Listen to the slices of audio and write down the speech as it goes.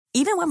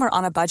Even when we're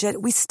on a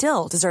budget, we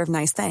still deserve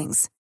nice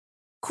things.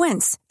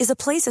 Quince is a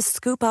place to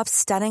scoop up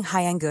stunning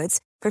high-end goods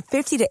for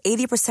 50 to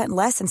 80%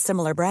 less than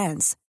similar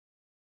brands.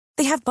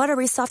 They have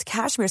buttery soft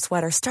cashmere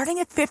sweaters starting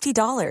at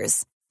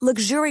 $50,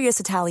 luxurious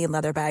Italian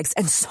leather bags,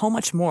 and so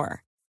much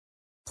more.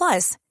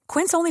 Plus,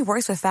 Quince only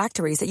works with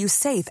factories that use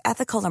safe,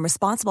 ethical, and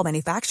responsible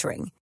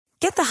manufacturing.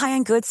 Get the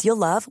high-end goods you'll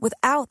love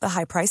without the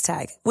high price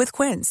tag with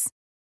Quince.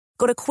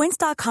 Go to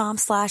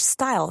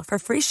quince.com/style for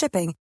free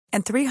shipping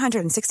and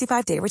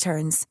 365-day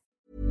returns.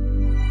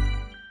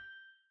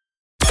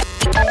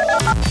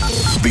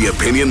 The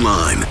Opinion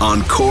Line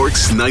on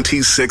Cork's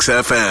 96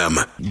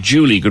 FM.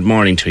 Julie, good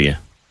morning to you.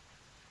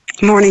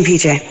 Morning,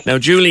 PJ. Now,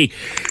 Julie,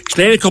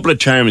 explain a couple of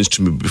terms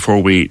to me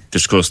before we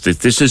discuss this.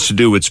 This is to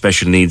do with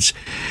special needs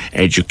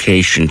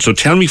education. So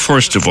tell me,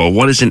 first of all,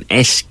 what is an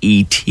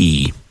SET?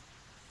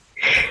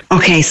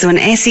 Okay, so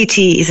an SET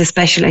is a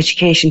special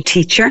education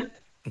teacher.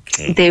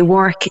 Okay. They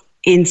work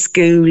in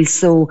schools,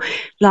 so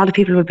a lot of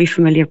people would be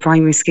familiar with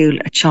primary school.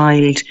 A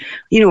child,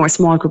 or a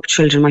small group of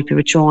children might be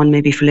withdrawn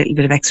maybe for a little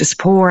bit of extra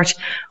support,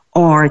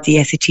 or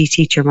the SET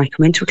teacher might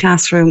come into a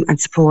classroom and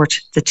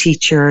support the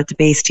teacher, the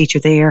base teacher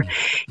there,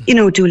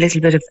 do a little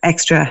bit of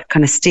extra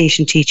kind of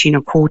station teaching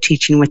or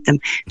co-teaching with them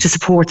to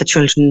support the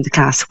children in the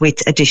class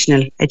with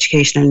additional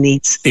educational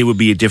needs. It would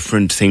be a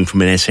different thing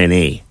from an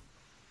SNA.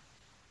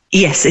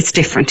 Yes, it's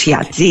different,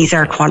 yeah. These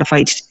are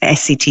qualified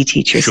SET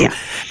teachers, Sure. yeah.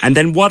 And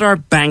then what are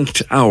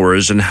banked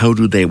hours and how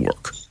do they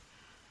work?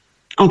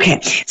 Okay,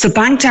 so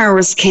banked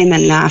hours came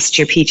in last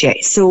year,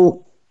 PJ.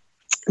 So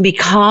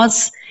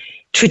because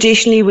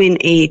traditionally when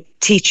a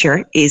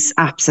teacher is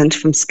absent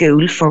from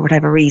school for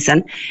whatever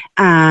reason,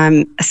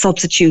 a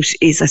substitute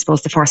is, I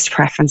suppose, the first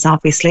preference,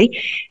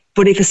 obviously.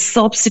 But if a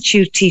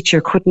substitute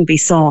teacher couldn't be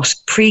sought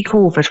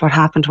pre-COVID, what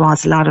happened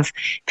was a lot of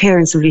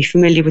parents would be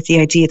familiar with the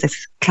idea that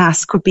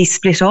class could be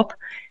split up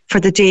for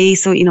the day.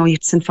 So,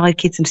 you'd send 5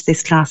 kids into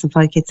this class and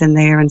 5 kids in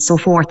there and so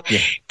forth. Yeah.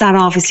 That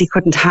obviously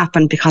couldn't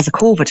happen because of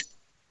COVID.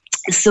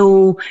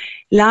 So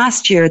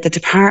last year, the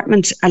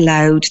department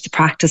allowed the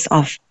practice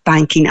of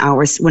banking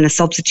hours when a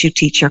substitute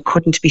teacher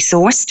couldn't be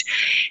sourced.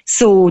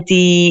 So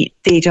they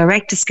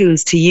directed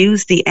schools to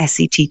use the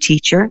SET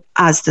teacher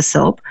as the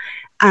sub,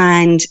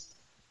 and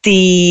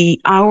the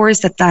hours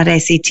that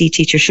SET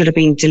teacher should have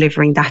been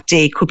delivering that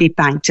day could be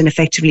banked and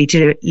effectively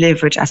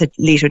delivered at a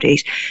later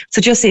date.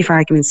 So just say, for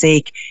argument's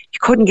sake, you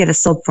couldn't get a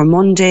sub for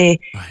Monday,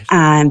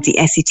 and the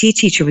SET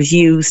teacher was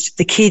used.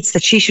 The kids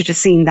that she should have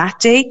seen that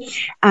day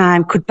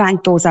could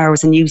bank those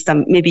hours and use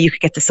them. Maybe you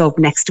could get the sub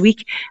next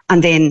week,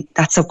 and then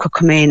that sub could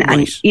come in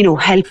and,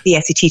 help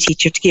the SET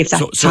teacher to give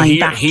that time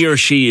back. He or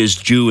she is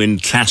due in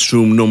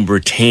classroom number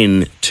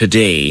 10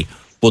 today,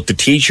 but the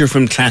teacher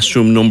from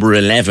classroom number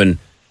 11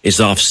 is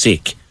off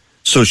sick.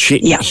 So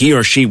he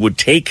or she would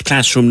take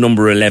classroom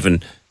number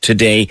 11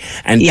 today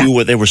and do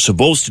what they were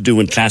supposed to do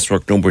in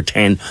classwork number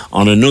 10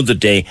 on another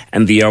day,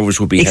 and the hours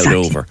would be held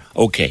over.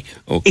 Okay.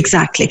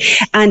 Exactly.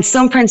 And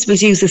some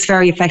principals used this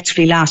very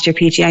effectively last year,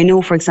 PJ. I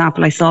know, for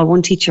example, I saw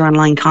one teacher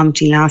online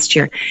commenting last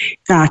year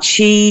that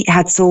she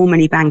had so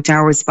many banked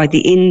hours by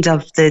the end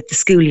of the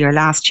school year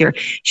last year,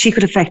 she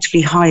could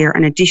effectively hire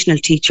an additional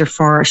teacher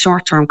for a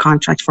short-term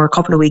contract for a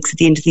couple of weeks at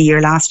the end of the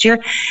year last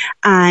year.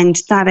 And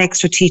that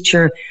extra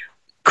teacher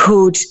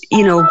could,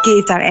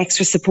 give that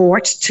extra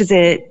support to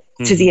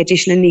the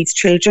additional needs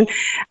children,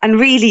 and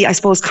really, I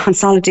suppose,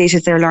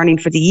 consolidated their learning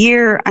for the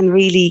year and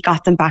really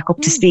got them back up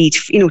to speed,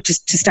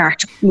 to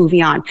start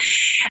moving on.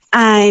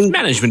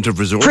 Management of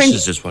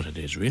resources is what it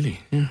is,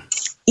 really.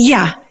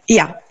 Yeah.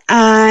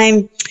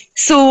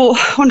 So,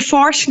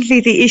 unfortunately,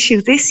 the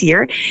issue this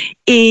year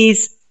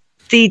is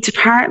the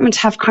department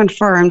have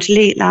confirmed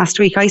late last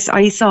week, I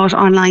saw it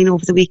online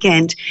over the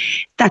weekend,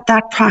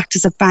 that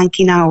practice of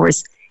banking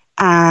hours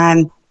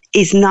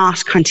is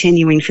not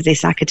continuing for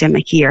this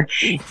academic year.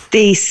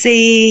 They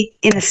say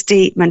in a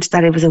statement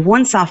that it was a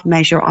once-off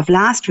measure of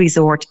last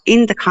resort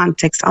in the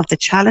context of the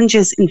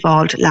challenges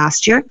involved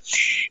last year.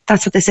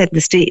 That's what they said in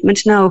the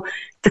statement. Now,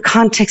 the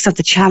context of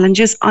the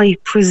challenges, I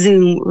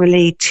presume,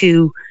 relate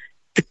to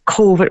the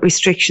COVID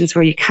restrictions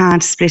where you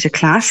can't split a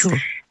class. Sure.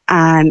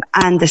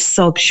 And the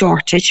sub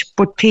shortage.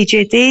 But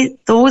PJ,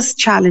 those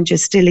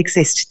challenges still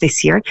exist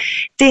this year.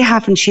 They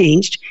haven't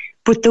changed.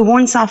 But the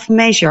once-off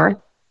measure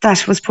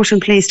that was put in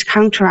place to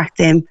counteract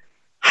them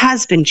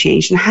has been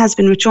changed and has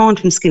been withdrawn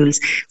from schools.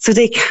 So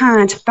they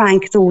can't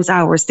bank those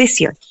hours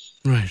this year.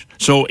 Right.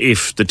 So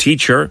if the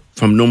teacher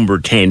from number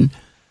 10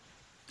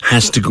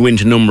 has to go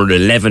into number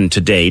 11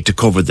 today to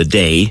cover the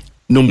day,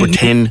 number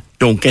 10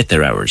 don't get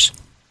their hours.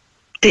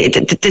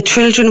 The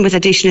children with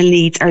additional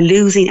needs are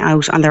losing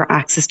out on their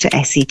access to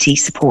SET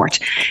support,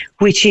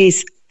 which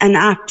is an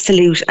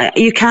absolute,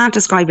 you can't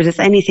describe it as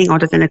anything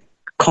other than a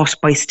cut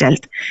by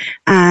stealth.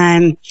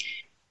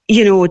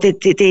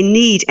 They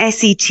need,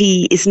 SET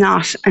is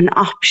not an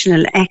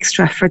optional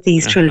extra for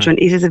these children.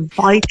 It is a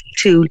vital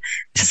tool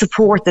to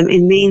support them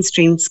in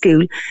mainstream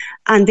school,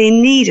 and they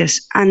need it.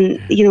 And,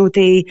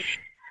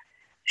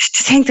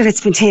 to think that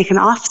it's been taken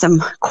off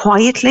them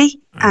quietly,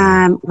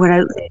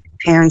 without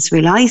parents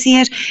realising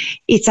it,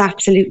 it's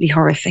absolutely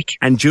horrific.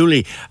 And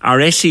Julie, our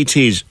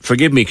SETs,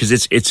 forgive me because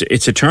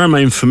it's a term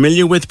I'm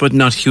familiar with, but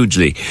not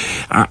hugely.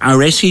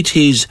 Our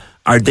SETs,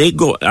 are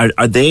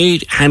they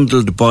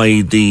handled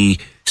by the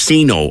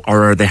CNO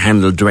or are they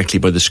handled directly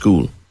by the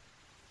school?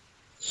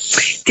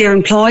 They're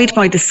employed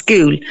by the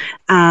school,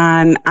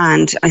 and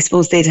I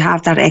suppose they'd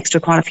have that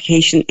extra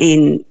qualification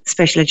in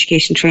special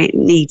education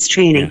needs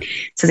training. Yeah.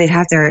 So they'd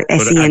have their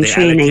SEN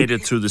training.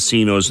 Allocated through the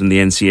CNOs and the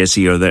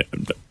NCSE, or they're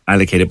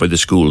allocated by the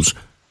schools?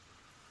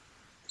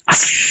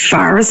 As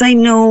far as I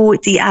know,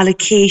 the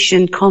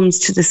allocation comes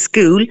to the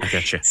school. I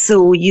gotcha.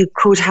 So you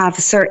could have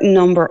a certain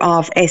number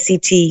of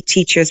SET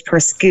teachers per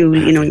school.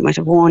 You know, you might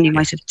have 1, you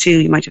might have 2,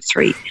 you might have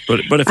 3.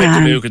 But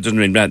effectively, it doesn't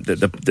mean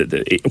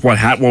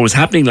that what was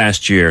happening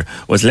last year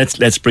was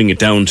let's bring it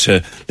down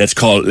to let's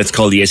call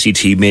the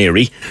SET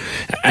Mary,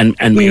 and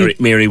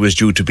Mary was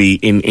due to be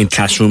in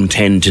classroom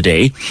 10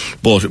 today,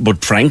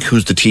 but Frank,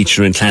 who's the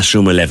teacher in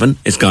classroom 11,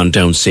 is gone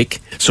down sick.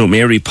 So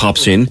Mary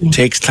pops in,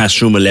 takes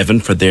classroom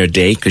 11 for their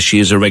day, because she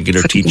is a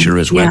regular teacher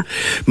as well.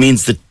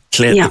 Means the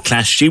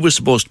class she was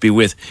supposed to be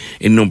with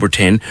in number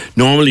 10,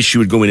 normally she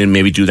would go in and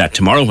maybe do that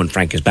tomorrow when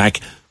Frank is back,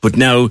 but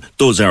now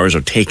those hours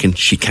are taken,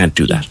 she can't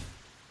do that.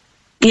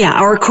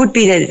 Yeah, or it could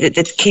be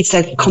that kids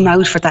that come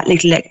out for that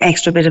little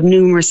extra bit of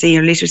numeracy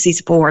or literacy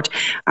support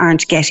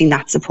aren't getting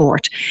that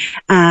support.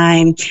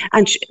 And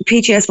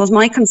PJ, I suppose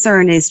my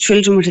concern is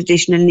children with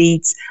additional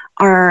needs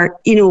are,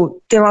 you know,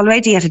 they're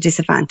already at a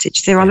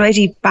disadvantage. They're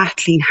already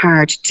battling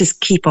hard to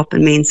keep up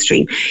in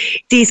mainstream.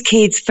 These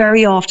kids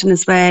very often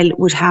as well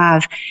would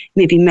have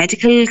maybe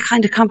medical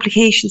kind of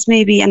complications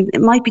maybe, and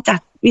it might be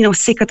that, you know,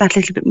 sick of that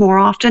little bit more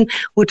often,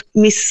 would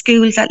miss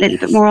school that little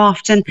bit more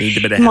often,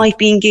 might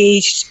be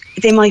engaged.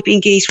 They might be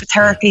engaged with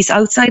therapies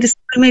outside of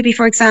school, maybe,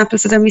 for example,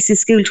 so they're missing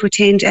school to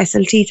attend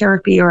SLT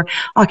therapy or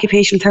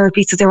occupational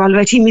therapy, so they're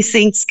already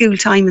missing school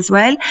time as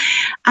well.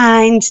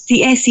 And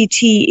the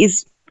SET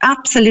is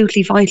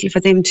absolutely vital for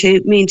them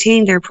to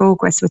maintain their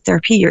progress with their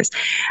peers.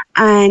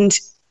 And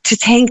to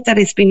think that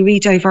it's been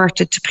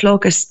rediverted to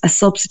plug a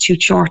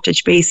substitute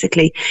shortage,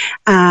 basically,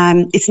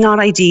 it's not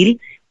ideal.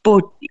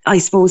 But I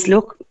suppose,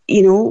 look,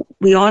 you know,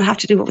 we all have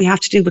to do what we have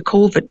to do with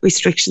COVID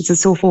restrictions and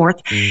so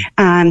forth.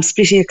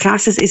 Splitting your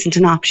classes isn't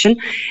an option.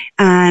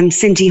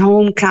 Sending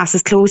home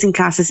classes, closing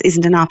classes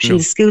isn't an option. No.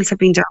 The schools have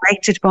been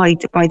directed by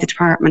the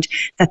department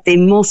that they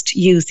must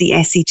use the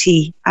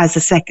SET as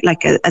as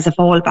a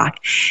fallback.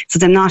 So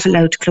they're not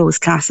allowed to close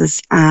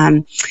classes.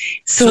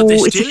 So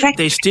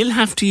they still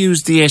have to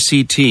use the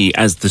SET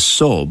as the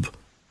sub.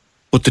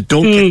 But they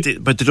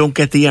don't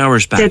get the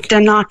hours back.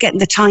 They're not getting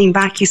the time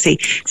back, you see.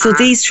 So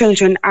these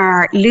children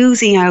are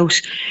losing out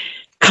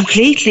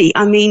completely.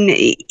 I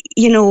mean,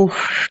 you know,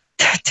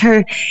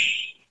 they're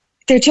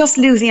just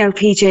losing out,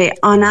 PJ,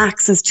 on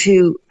access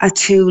to a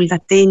tool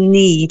that they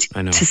need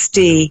to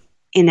stay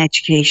in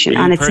education.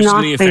 And it's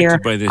not fair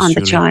on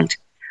the child.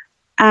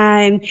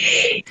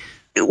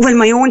 Well,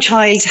 my own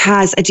child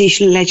has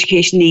additional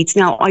education needs.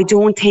 Now, I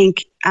don't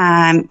think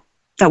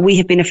that we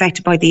have been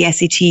affected by the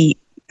SET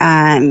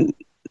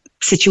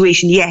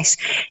situation yet.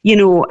 You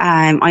know,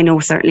 I know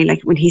certainly,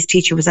 like when his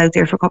teacher was out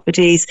there for a couple of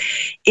days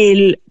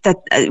ill, that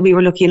we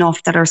were lucky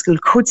enough that our school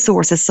could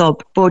source a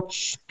sub. But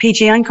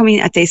PJ, I'm coming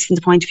at this from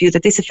the point of view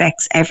that this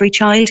affects every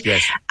child.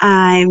 Yes.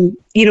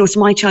 You know, so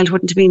my child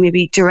wouldn't have been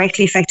maybe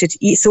directly affected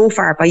so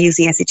far by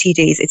using SET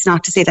days. It's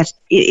not to say that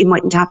it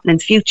mightn't happen in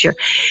the future,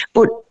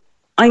 but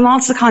I'm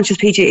also conscious,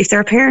 PJ, if there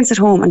are parents at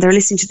home and they're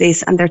listening to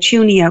this and they're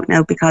tuning out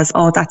now because,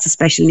 that's a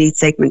special needs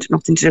segment,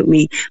 nothing to do with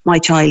me, my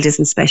child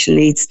isn't special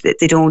needs,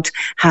 they don't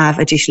have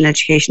additional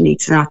education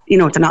needs, they're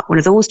not one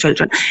of those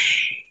children.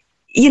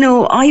 You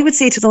know, I would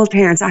say to those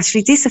parents,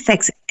 actually, this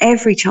affects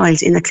every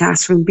child in the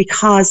classroom,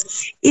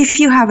 because if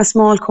you have a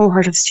small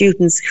cohort of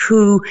students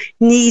who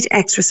need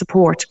extra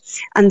support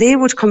and they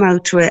would come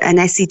out to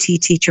an SET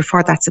teacher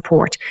for that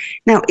support.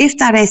 Now, if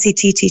that SET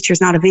teacher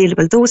is not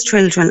available, those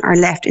children are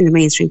left in the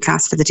mainstream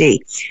class for the day.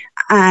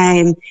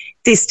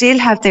 They still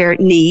have their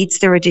needs,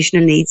 their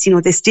additional needs, you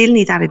know, they still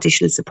need that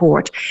additional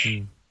support.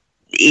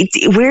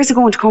 Where's it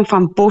going to come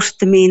from? But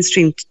the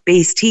mainstream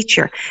based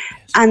teacher.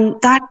 And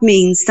that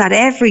means that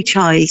every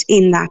child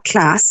in that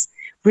class,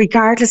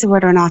 regardless of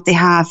whether or not they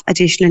have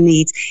additional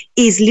needs,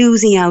 is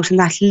losing out on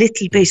that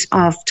little bit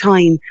of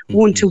time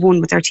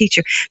one-to-one with their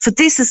teacher. So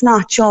this is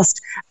not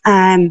just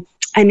an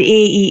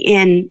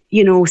AEN,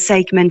 you know,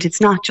 segment. It's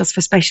not just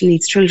for special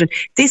needs children.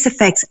 This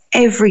affects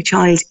every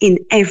child in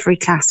every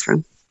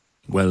classroom.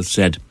 Well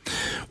said.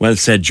 Well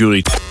said,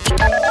 Julie.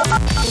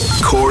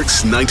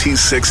 Cork's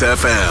 96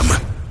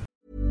 FM.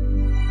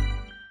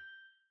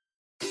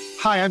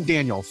 Hi, I'm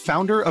Daniel,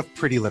 founder of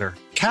Pretty Litter.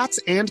 Cats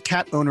and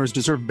cat owners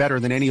deserve better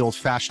than any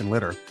old-fashioned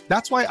litter.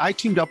 That's why I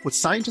teamed up with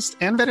scientists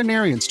and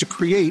veterinarians to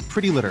create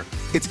Pretty Litter.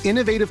 Its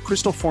innovative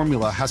crystal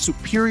formula has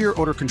superior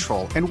odor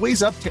control and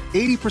weighs up to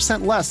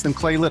 80% less than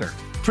clay litter.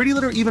 Pretty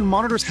Litter even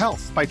monitors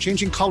health by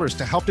changing colors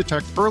to help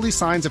detect early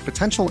signs of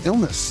potential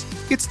illness.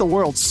 It's the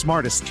world's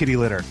smartest kitty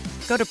litter.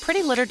 Go to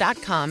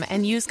prettylitter.com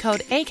and use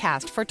code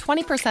ACAST for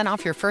 20%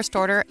 off your first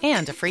order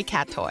and a free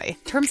cat toy.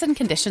 Terms and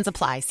conditions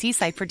apply. See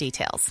site for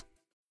details.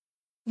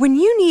 When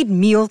you need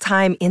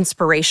mealtime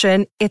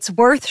inspiration, it's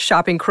worth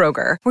shopping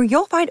Kroger, where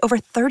you'll find over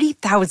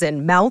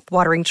 30,000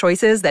 mouth-watering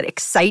choices that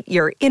excite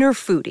your inner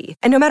foodie.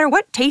 And no matter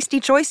what tasty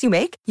choice you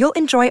make, you'll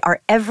enjoy our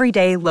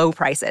everyday low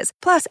prices,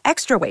 plus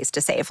extra ways to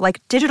save,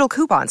 like digital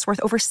coupons worth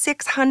over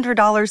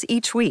 $600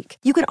 each week.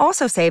 You can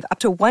also save up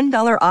to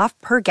 $1 off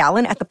per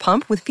gallon at the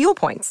pump with fuel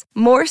points.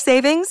 More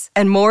savings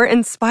and more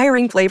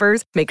inspiring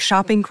flavors make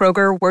shopping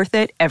Kroger worth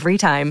it every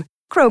time.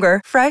 Kroger,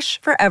 fresh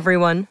for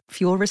everyone.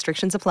 Fuel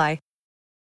restrictions apply.